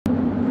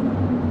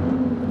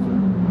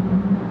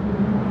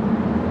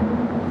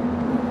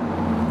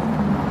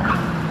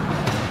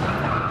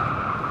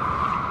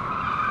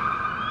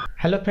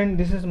Hello friend,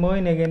 this is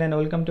Moin again and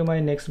welcome to my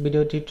next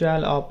video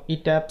tutorial of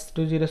Etabs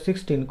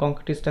 2016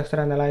 Concrete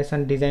Structure Analysis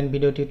and Design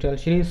video tutorial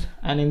series.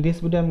 And in this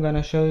video I'm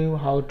gonna show you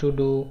how to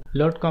do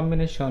load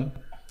combination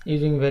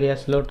using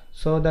various load.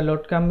 So the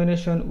load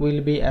combination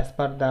will be as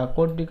per the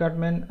code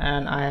requirement,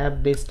 and I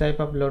have this type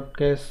of load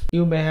case.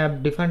 You may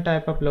have different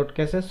type of load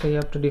cases, so you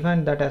have to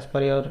define that as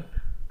per your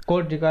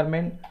code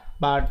requirement.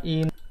 But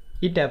in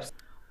Etabs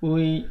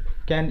we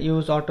can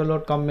use auto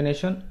load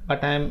combination,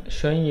 but I am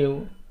showing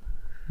you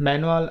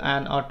manual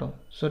and auto.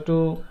 So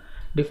to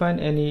define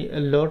any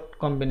load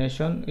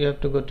combination, you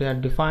have to go to here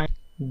define,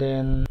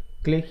 then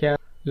click here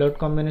load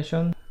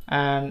combination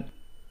and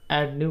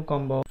add new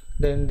combo.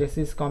 Then this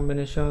is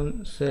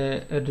combination,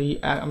 say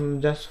I'm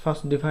just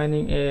first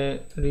defining a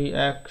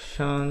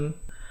reaction.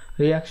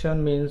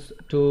 Reaction means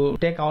to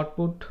take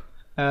output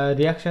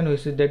reaction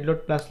which is dead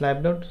load plus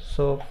live load.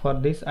 So for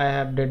this I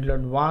have dead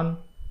load 1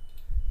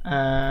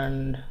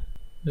 and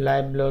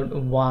live load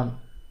 1.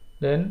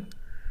 Then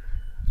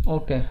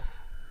okay,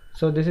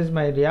 so this is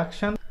my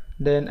reaction.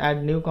 Then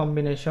add new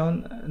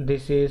combination.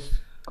 This is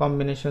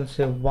combination,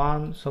 say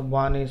 1, so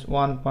 1 is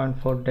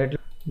 1.4 dead load.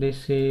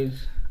 This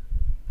is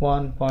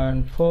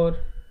 1.4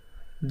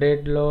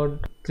 dead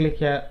load. Click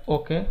here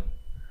okay.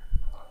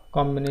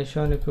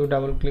 Combination, if you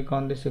double click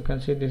on this, you can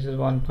see this is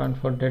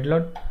 1.4 dead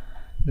load.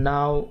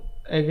 Now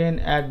again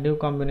add new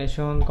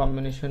combination.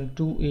 Combination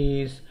 2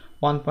 is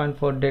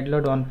 1.4 dead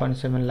load,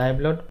 1.7 live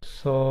load.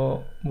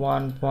 So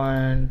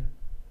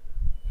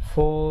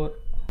 1.4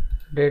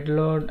 dead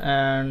load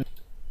and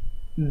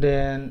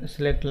then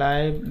select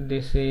live.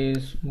 This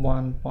is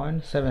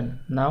 1.7.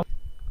 now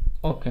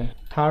okay.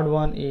 Third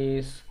one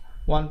is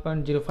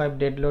 1.05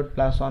 dead load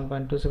plus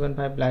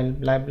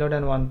 1.275 live load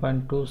and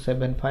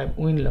 1.275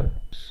 wind load.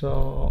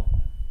 So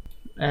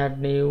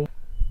add new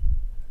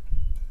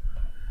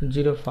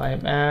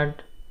 05,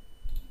 add,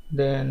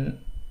 then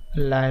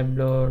live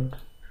load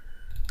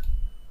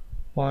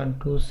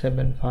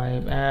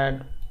 0.275,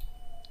 add.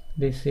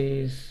 This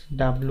is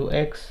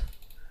WX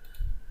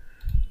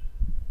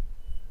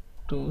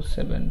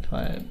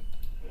 275,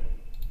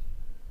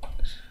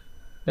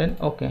 then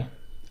okay.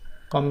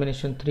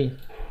 Combination 3.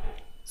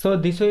 So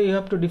this way you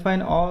have to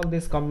define all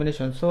these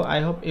combinations. So I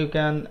hope you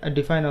can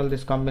define all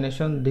this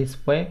combination this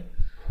way.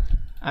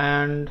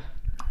 And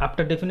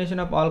after definition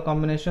of all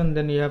combination,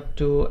 then you have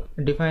to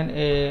define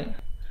a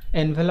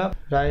envelope.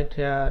 Right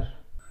here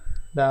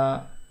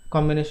the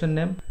combination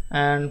name,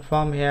 and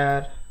from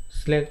here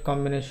select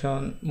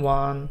combination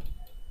 1,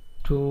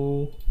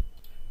 2,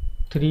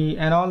 3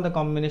 and all the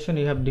combination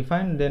you have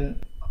defined. Then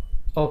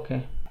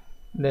okay,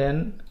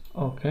 then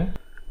okay.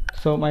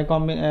 So my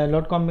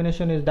load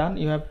combination is done.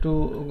 You have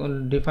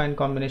to define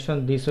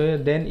combination this way.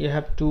 Then you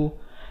have to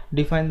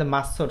define the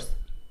mass source.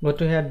 Go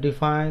to here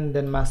define,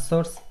 then mass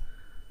source,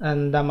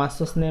 and the mass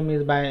source name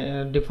is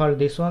by default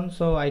this one,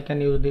 so I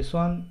can use this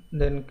one.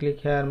 Then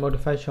click here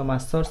modify show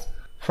mass source.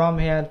 From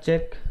here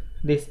check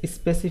this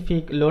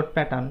specific load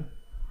pattern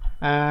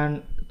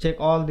and check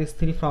all these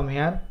three from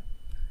here.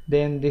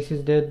 Then this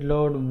is dead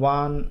load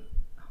 1,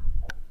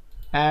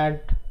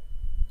 add,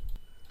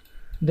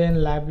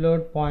 then live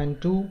load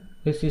 0.2,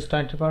 this is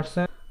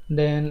 20%,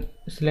 then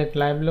select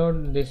live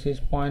load, this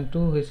is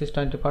 0.2, this is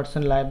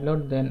 20% live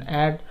load, then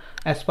add.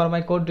 As per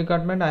my code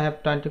requirement I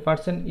have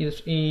 20%.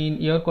 Is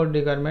in your code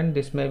requirement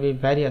this may be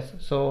various,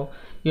 so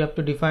you have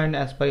to define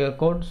as per your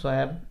code. So I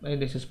have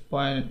this is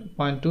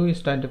 0.2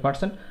 is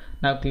 20%.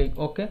 Now click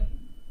ok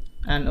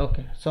and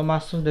okay. So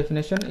master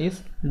definition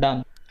is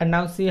done. And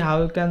now see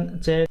how you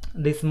can check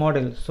this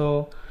model.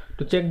 So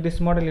to check this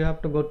model you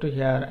have to go to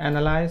here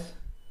analyze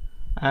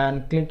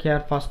and click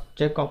here first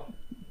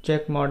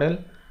check model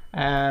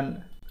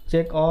and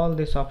check all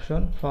this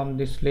option from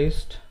this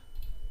list,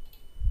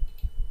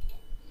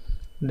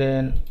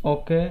 then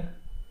okay.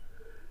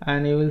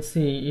 And you will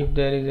see if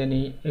there is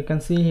any, you can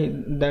see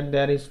that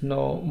there is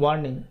no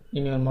warning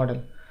in your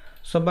model.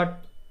 So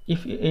but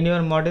if in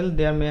your model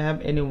there may have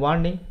any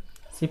warning,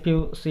 if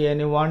you see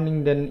any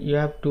warning, then you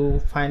have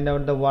to find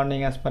out the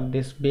warning as per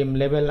this beam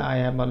level. I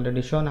have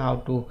already shown how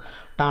to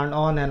turn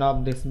on and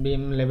off this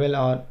beam level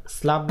or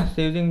slab.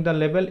 So using the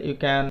level you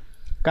can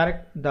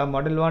correct the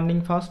model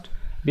warning first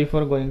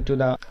before going to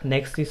the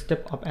next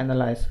step of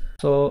analyze.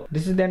 So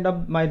this is the end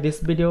of this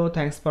video.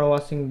 Thanks for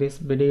watching this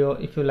video.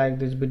 If you like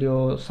this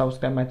video,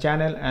 subscribe my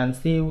channel and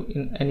see you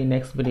in any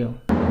next video.